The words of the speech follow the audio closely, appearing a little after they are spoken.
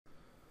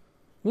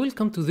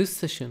Welcome to this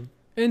session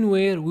in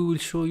where we will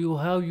show you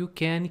how you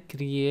can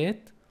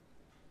create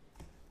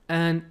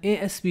an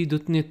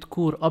ASP.NET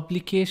Core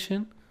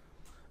application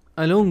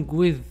along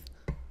with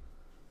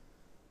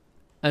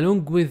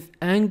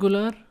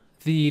Angular,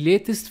 the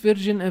latest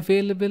version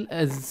available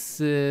as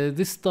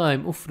this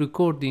time of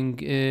recording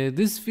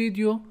this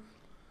video,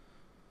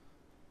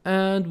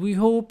 and we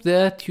hope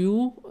that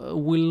you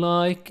will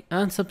like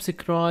and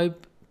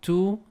subscribe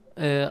to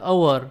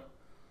our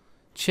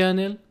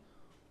channel,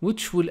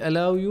 which will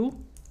allow you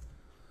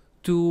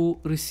to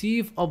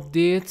receive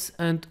updates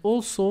and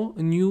also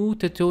new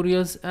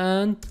tutorials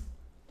and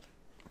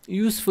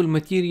useful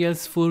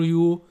materials for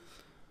you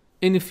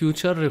in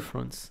future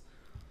reference.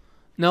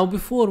 Now,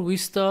 before we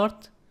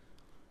start,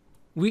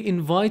 we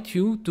invite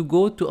you to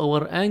go to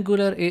our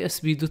Angular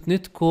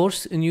ASP.NET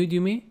course in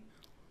Udemy.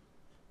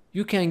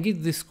 You can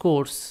get this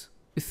course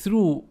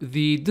through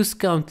the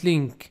discount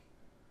link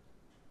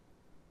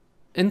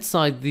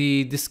inside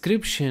the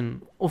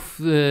description of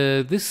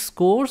this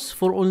course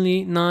for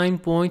only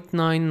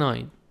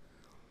 $9.99.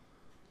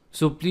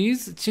 So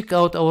please check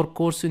out our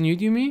course in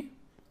Udemy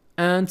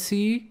and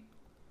see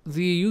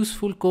the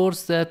useful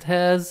course that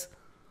has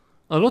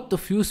a lot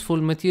of useful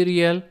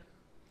material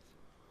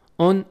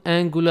on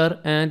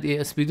Angular and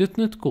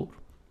ASP.NET Core.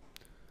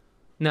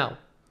 Now,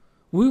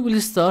 we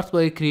will start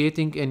by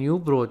creating a new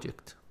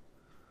project.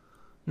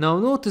 Now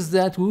notice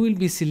that we will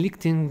be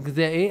selecting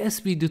the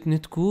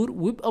ASP.NET Core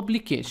web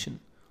application,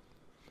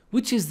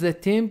 which is the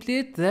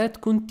template that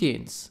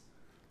contains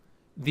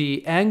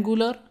the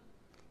Angular,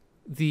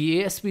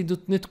 the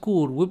ASP.NET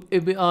Core Web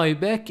API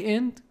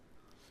backend,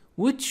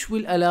 which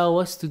will allow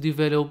us to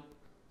develop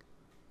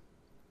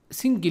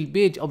single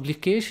page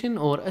application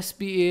or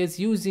SPAs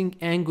using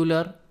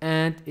Angular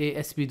and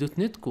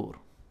ASP.NET Core.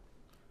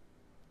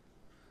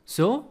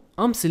 So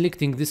I'm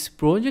selecting this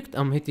project,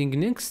 I'm hitting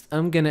next,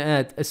 I'm gonna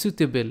add a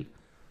suitable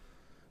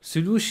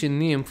solution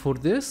name for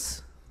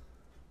this,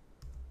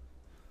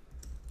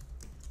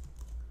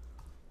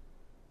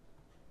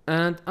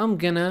 and I'm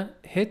gonna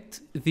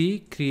hit the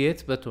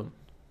create button.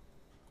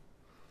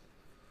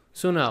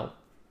 So now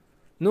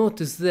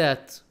notice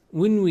that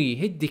when we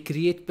hit the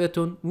create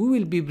button, we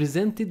will be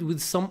presented with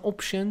some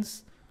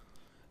options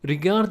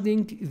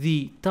regarding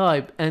the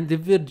type and the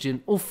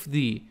version of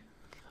the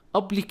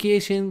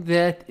application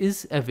that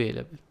is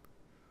available.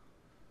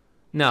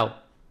 Now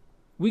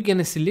we're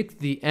gonna select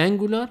the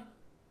Angular.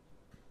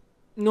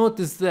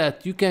 Notice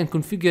that you can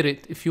configure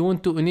it if you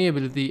want to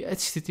enable the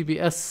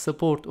HTTPS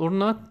support or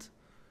not.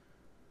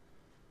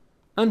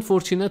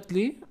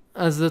 Unfortunately,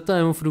 at the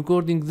time of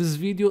recording this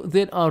video,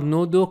 there are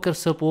no Docker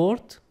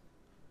support.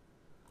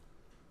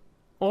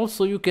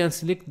 Also, you can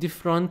select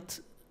different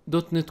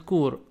 .NET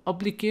Core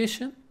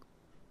application,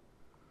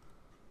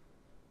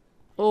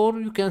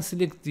 or you can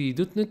select the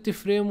 .NET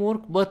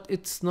framework, but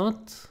it's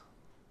not,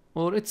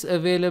 or it's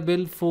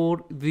available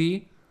for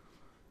the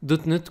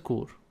 .NET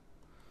Core.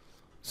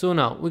 So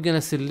now we're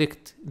gonna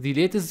select the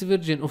latest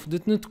version of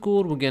 .NET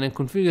Core, we're gonna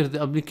configure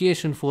the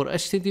application for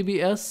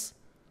HTTPS,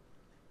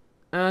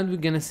 and we're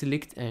gonna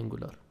select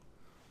Angular.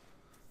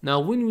 Now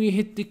when we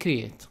hit the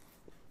create,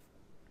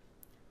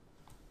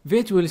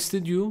 Visual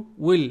Studio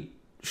will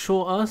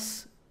show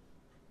us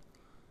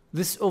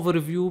this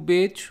overview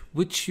page,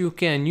 which you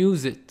can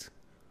use it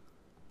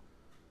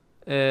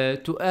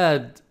to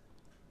add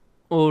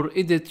or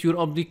edit your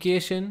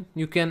application.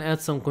 You can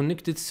add some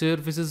connected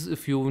services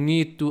if you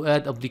need to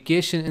add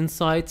application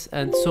insights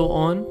and so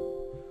on.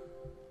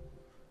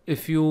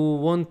 If you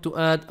want to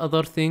add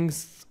other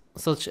things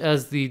such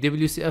as the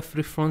WCF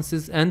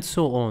references and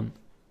so on.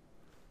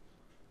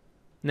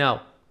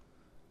 Now,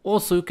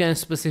 also you can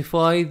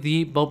specify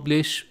the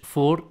publish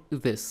for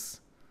this,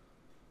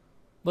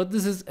 but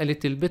this is a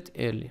little bit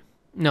early.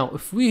 Now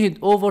if we head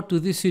over to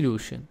the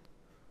solution,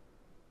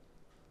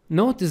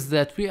 notice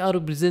that we are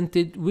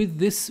presented with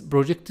this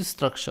project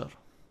structure.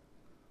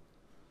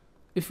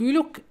 If we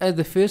look at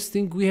the first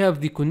thing, we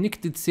have the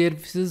connected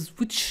services,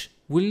 which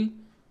will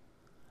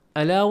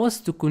allow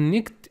us to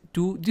connect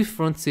to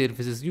different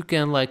services. You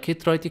can like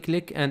hit right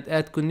click and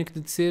add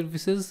connected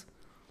services,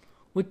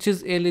 which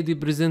is already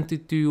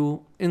presented to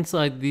you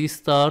inside the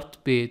start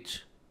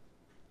page.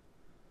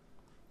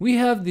 We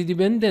have the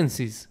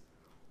dependencies,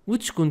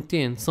 which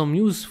contain some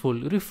useful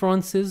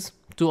references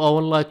to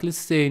our, like, let's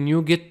say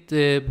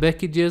NuGet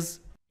packages,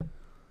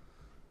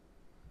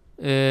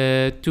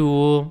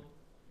 to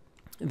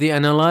the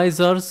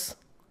analyzers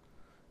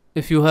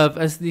if you have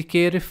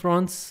SDK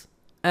reference,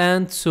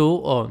 and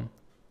so on.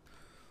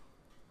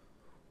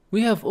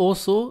 We have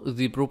also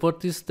the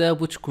properties tab,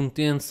 which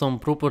contains some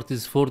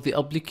properties for the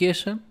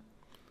application.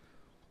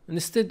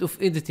 Instead of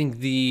editing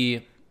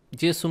the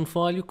JSON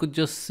file, you could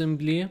just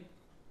simply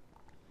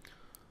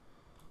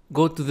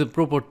go to the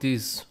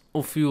properties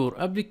of your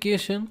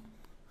application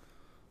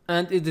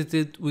and edit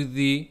it with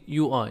the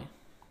UI.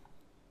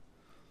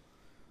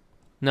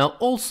 Now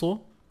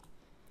also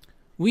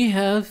we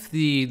have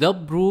the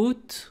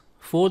 .root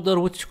folder,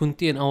 which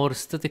contain our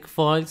static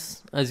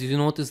files. As you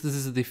notice, this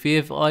is the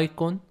fave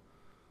icon.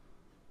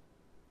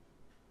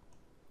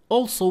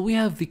 Also, we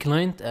have the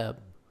client app,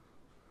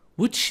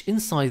 which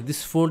inside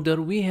this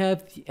folder we have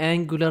the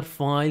Angular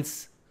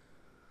files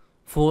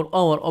for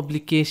our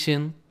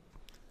application,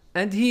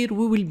 and here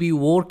we will be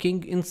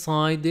working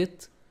inside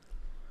it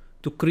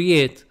to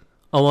create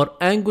our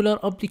Angular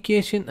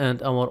application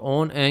and our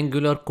own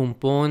Angular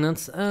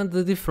components and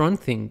the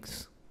different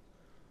things.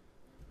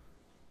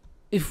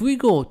 If we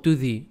go to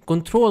the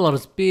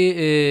controllers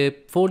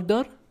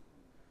folder,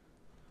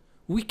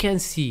 we can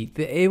see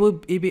the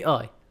Web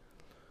API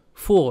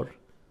for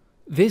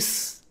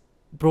this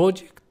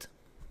project,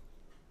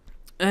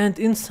 and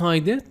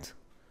inside it,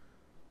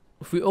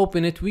 if we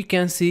open it, we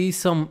can see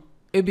some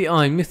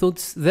API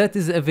methods that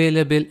is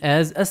available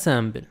as a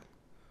sample.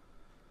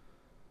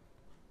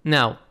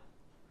 Now,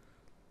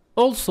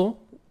 also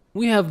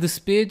we have this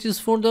pages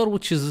folder,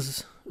 which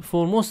is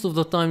for most of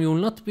the time you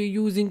will not be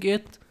using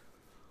it,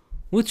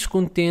 which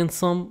contains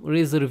some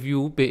Razor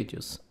View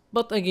pages.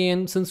 But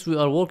again, since we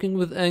are working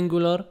with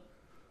Angular,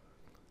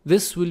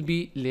 this will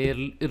be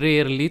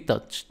rarely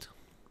touched.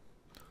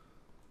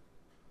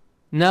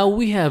 Now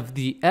we have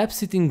the app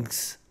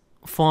settings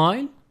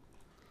file,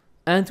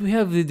 and we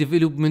have the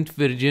development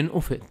version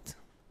of it.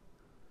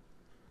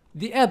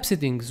 The app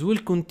settings will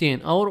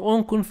contain our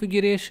own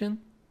configuration.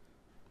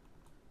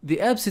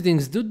 The app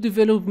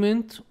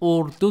settings.development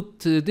or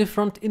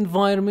 .different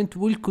environment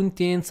will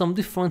contain some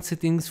different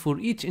settings for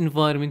each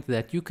environment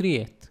that you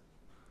create.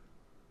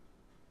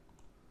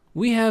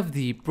 We have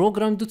the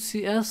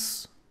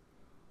program.cs,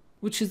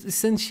 which is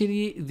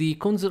essentially the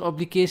console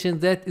application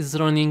that is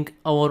running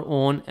our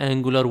own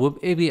Angular Web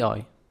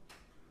API.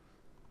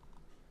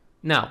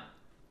 Now,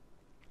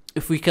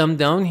 if we come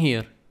down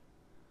here,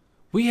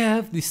 we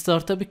have the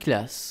startup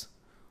class,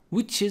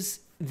 which is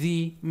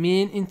the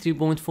main entry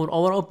point for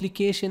our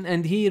application,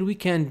 and here we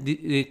can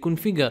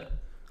configure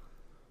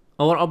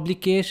our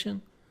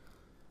application,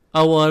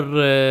 our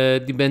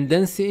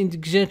dependency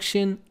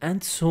injection,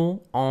 and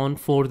so on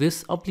for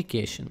this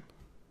application.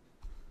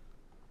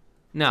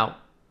 Now,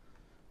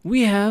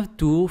 we have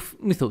two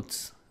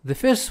methods. The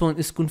first one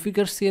is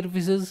configure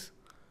services,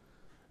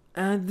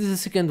 and the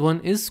second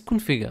one is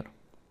configure.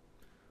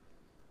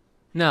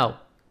 Now,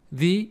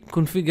 the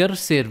configure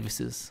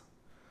services.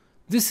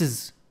 This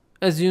is,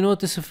 as you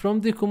notice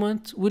from the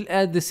command, will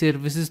add the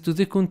services to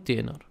the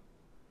container.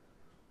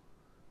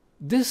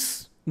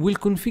 This will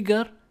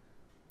configure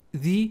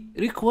the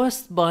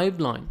request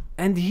pipeline,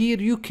 and here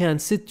you can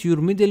set your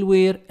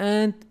middleware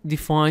and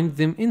define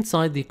them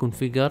inside the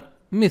configure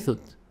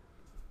method.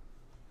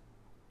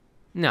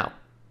 Now,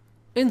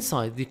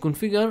 inside the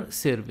configure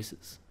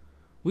services,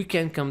 we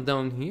can come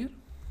down here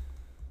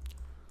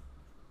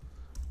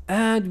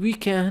and we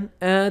can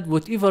add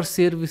whatever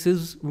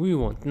services we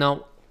want.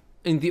 Now,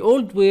 in the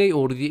old way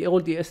or the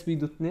old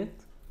ASP.NET,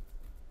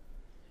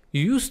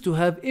 you used to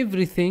have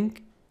everything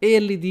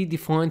early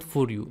defined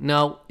for you.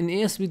 Now, in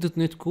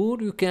ASP.NET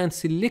Core, you can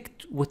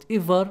select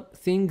whatever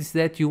things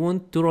that you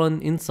want to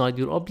run inside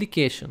your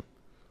application.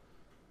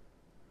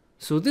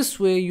 So this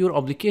way your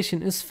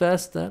application is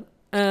faster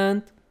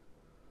and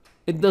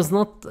it does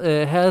not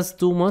has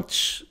too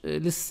much,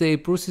 let's say,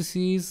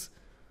 processes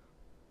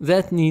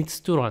that needs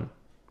to run.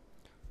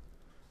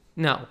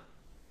 Now,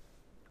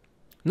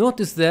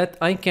 notice that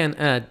I can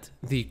add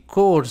the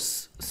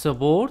course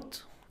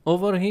support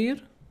over here.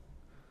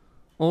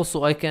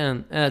 Also, I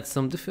can add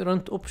some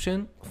different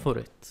option for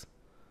it.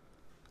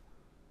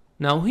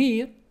 Now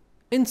here,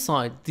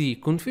 inside the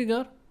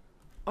configure,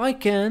 I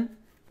can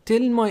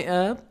tell my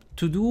app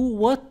to do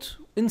what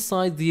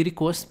inside the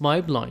request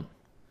pipeline.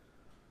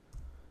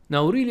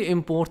 Now, really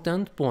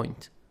important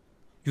point,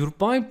 your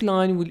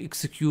pipeline will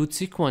execute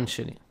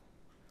sequentially.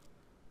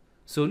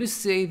 So let's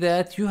say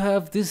that you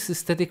have this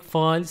static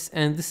files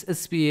and this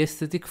SPA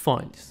static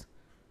files.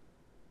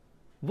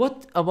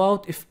 What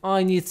about if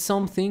I need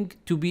something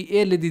to be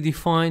already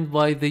defined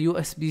by the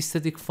USB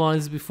static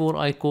files before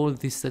I call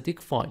the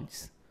static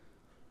files?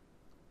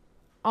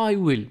 I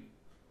will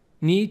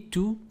need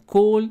to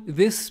call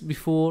this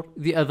before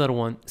the other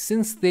one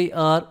since they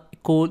are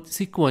called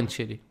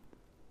sequentially.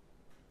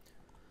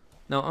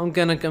 Now I'm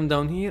gonna come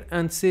down here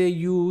and say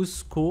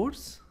use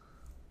course.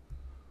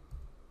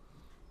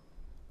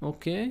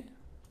 Okay.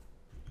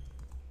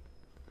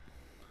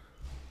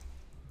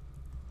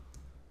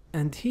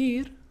 And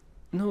here,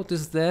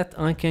 notice that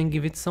I can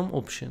give it some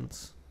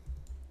options.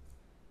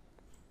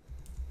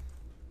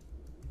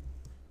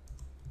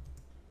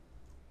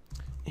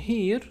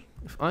 Here,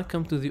 if I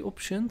come to the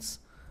options,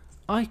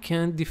 I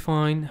can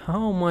define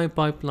how my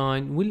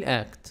pipeline will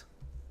act.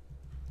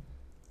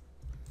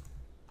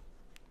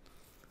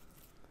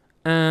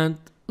 And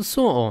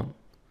so on.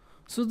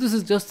 So this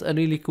is just a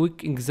really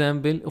quick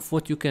example of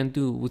what you can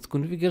do with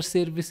configure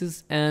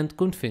services and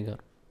configure.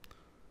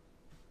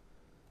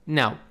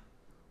 Now,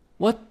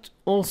 what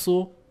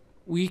also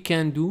we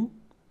can do,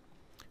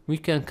 we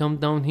can come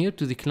down here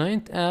to the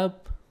client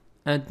app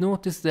and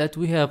notice that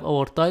we have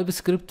our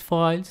TypeScript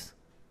files,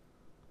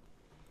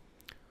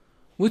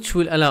 which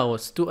will allow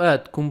us to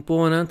add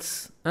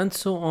components and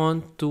so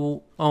on to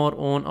our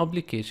own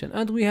application,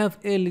 and we have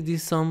already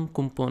some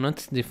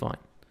components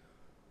defined.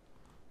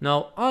 Now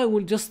I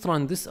will just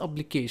run this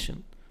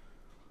application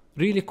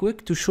really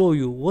quick to show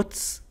you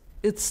what's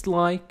it's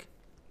like.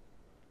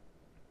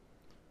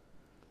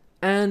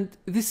 And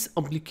this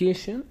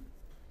application,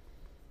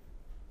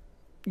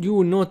 you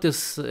will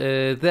notice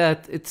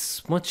that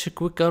it's much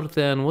quicker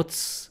than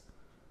what's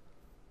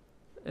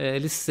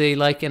let's say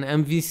like an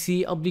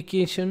MVC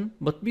application.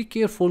 But be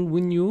careful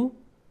when you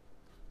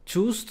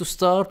choose to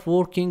start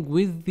working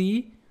with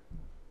the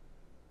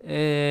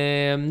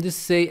let's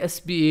say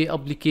SPA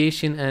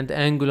application and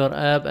Angular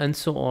app and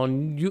so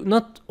on.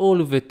 Not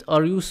all of it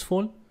are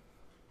useful.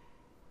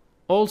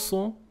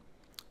 Also,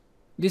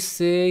 let's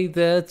say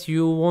that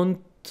you want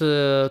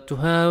to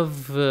have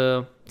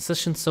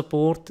session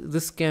support.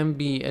 This can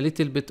be a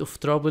little bit of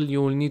trouble.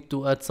 You will need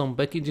to add some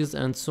packages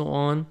and so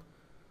on.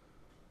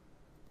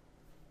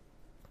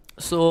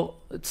 So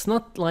it's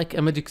not like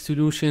a magic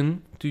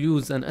solution to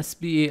use an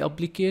SPA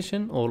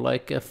application or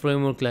like a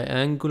framework like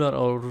Angular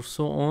or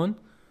so on.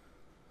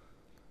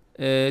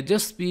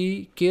 Just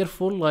be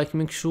careful, like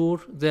make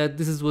sure that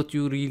this is what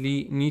you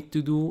really need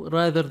to do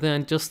rather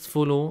than just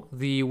follow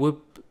the web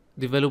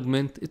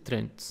development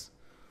trends.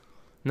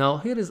 Now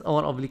here is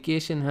our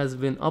application has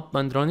been up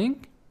and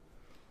running.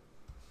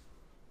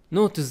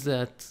 Notice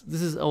that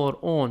this is our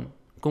own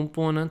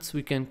components.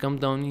 We can come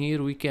down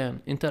here, we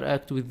can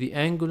interact with the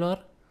Angular,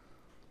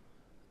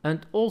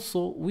 and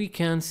also we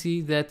can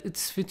see that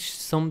it's fetched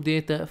some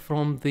data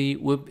from the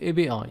web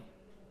API.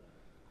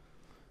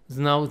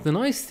 Now the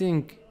nice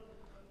thing,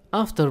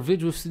 after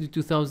Visual Studio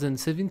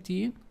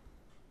 2017,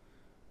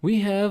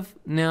 we have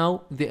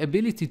now the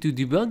ability to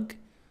debug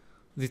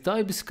the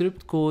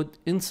TypeScript code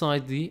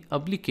inside the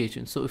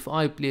application. So if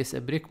I place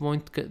a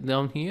breakpoint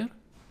down here,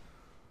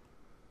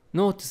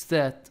 notice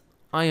that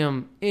I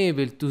am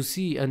able to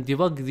see and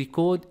debug the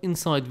code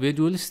inside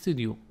Visual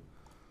Studio,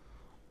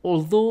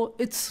 although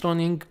it's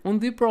running on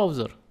the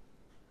browser.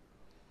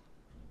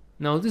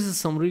 Now this is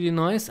some really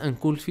nice and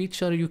cool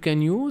feature you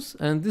can use,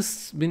 and this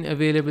has been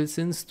available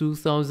since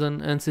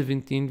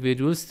 2017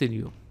 Visual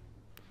Studio.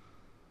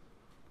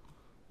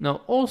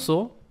 Now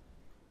also,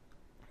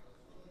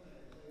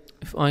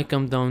 if I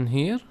come down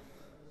here,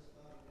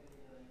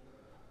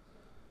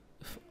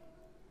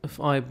 if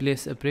I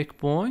place a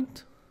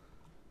breakpoint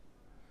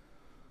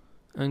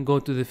and go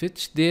to the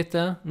fetch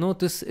data,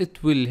 notice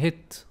it will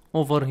hit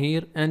over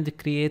here and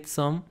create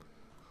some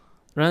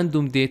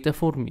random data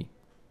for me.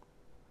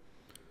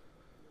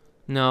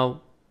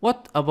 Now,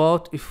 what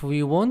about if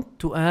we want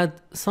to add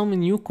some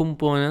new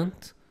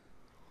component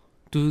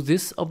to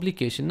this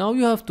application? Now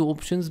you have two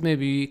options,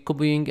 maybe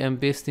copying and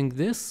pasting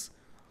this,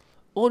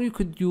 or you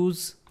could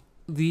use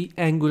the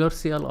Angular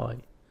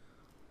CLI,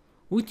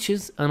 which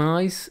is a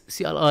nice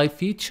CLI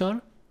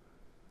feature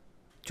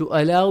to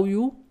allow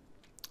you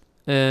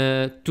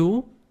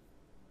to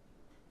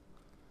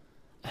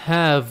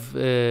have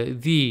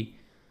the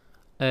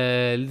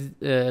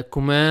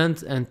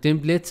commands and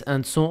templates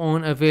and so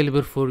on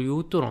available for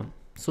you to run.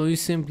 So you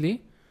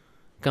simply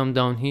come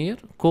down here,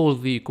 call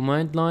the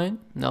command line.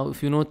 Now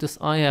if you notice,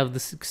 I have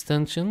this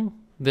extension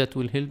that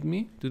will help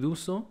me to do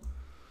so.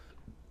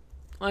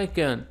 I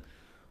can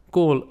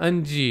call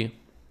ng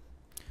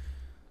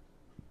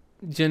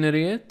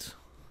generate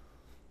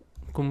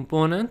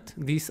component.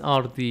 These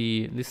are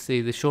the, let's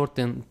say, the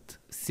shortened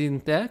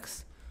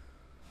syntax,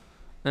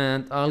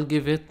 and I'll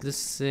give it, let's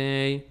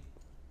say,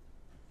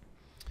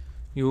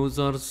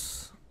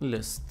 users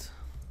list.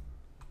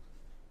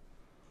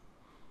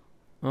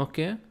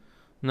 Okay,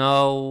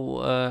 now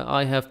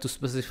I have to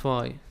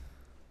specify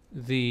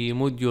the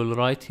module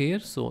right here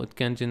so it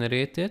can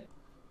generate it.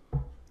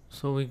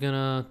 So we're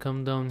gonna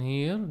come down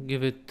here,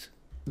 give it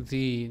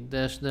the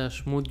dash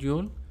dash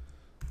module,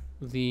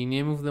 the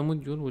name of the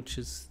module, which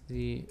is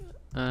the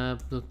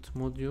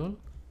app.module,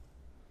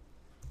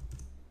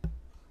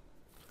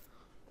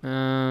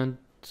 and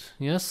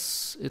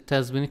yes, it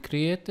has been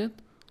created.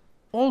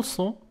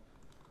 Also,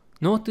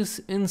 notice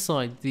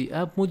inside the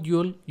app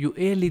module you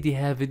already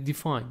have it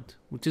defined,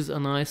 which is a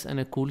nice and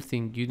a cool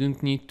thing. You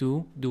don't need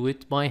to do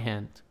it by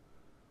hand.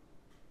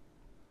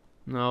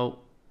 Now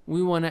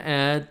we want to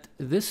add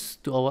this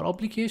to our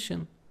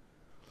application,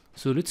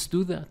 so let's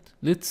do that.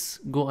 Let's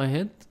go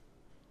ahead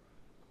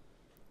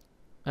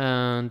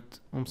and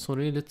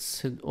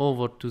let's head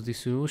over to the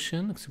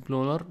Solution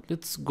Explorer.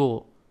 Let's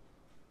go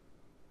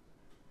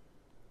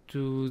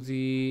to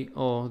the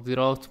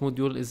route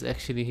module is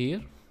actually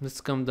here.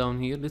 Let's come down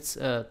here, let's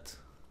add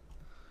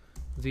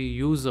the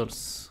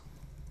users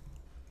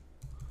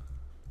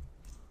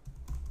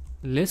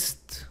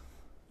list.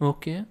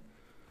 Okay,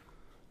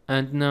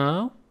 and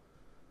now,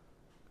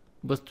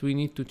 but we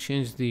need to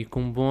change the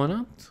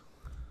component.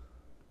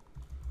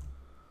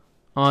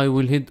 I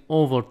will head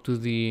over to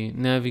the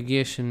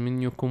navigation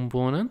menu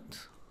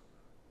component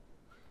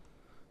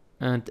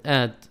and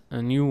add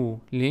a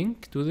new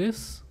link to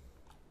this,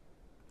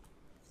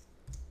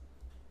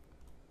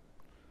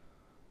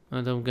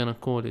 and I'm gonna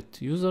call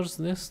it users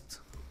list.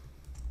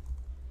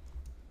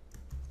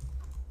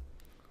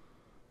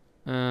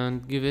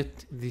 and give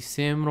it the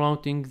same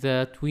routing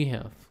that we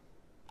have.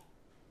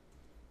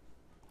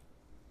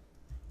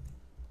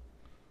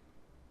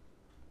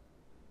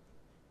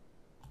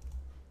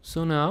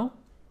 So now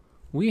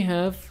we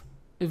have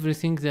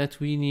everything that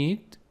we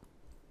need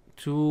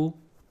to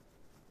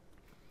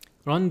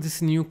run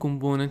this new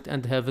component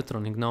and have it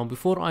running. Now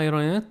before I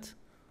run it,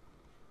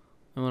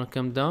 I want to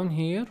come down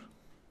here.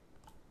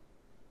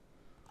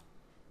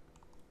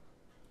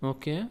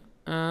 Okay,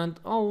 and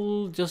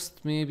I'll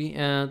just maybe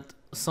add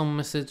some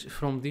message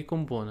from the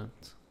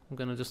component. I'm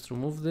gonna just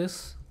remove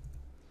this.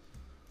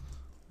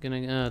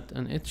 Gonna add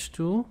an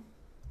h2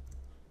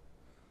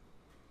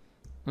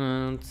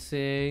 and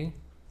say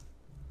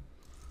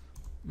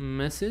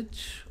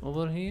message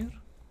over here.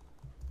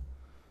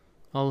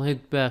 I'll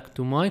head back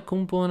to my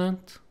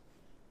component.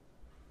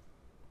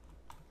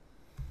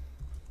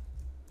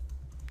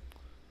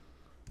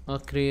 I'll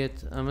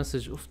create a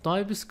message of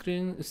type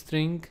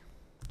string,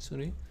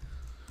 sorry.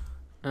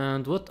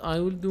 And what I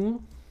will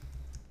do,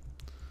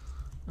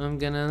 I'm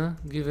gonna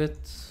give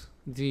it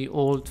the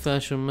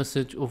old-fashioned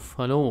message of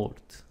hello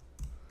world.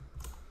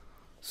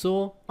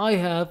 So I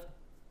have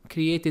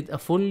created a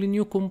fully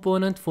new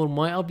component for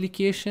my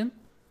application.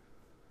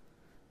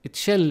 It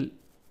shall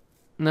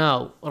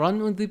now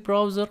run on the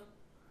browser,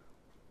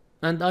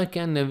 and I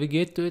can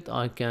navigate to it.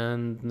 I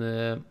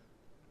can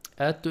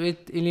add to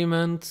it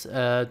elements,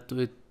 add to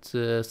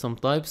it some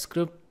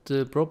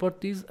TypeScript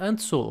properties, and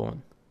so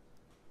on.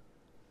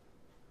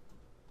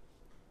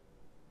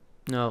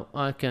 Now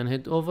I can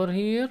head over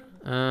here,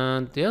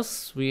 and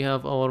yes, we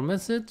have our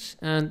message,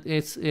 and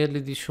it's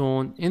already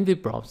shown in the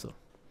browser.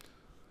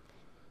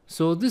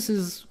 So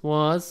this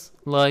was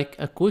like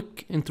a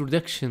quick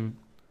introduction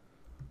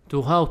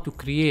to how to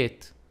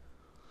create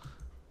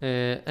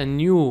a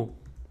new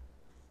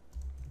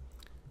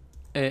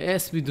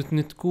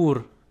ASP.NET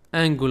Core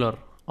Angular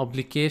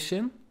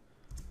application.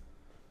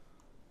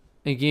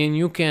 Again,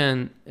 you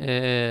can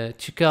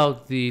check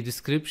out the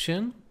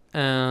description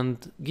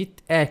and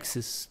get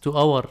access to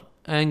our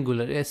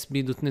Angular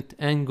ASP.NET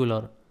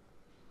Angular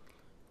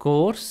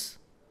course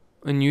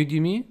on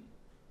Udemy.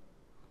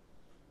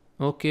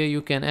 Okay,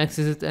 you can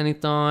access it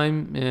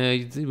anytime.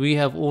 We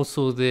have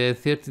also the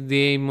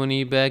 30-day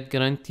money back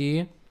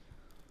guarantee,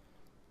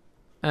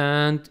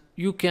 and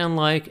you can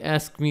like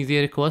ask me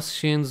their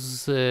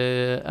questions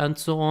and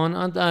so on,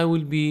 and I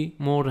will be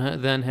more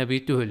than happy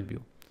to help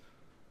you.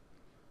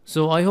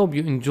 So I hope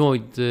you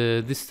enjoyed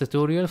this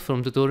tutorial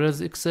from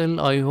Tutorials Excel.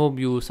 I hope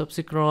you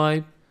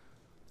subscribe,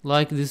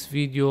 like this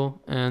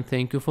video, and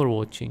thank you for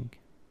watching.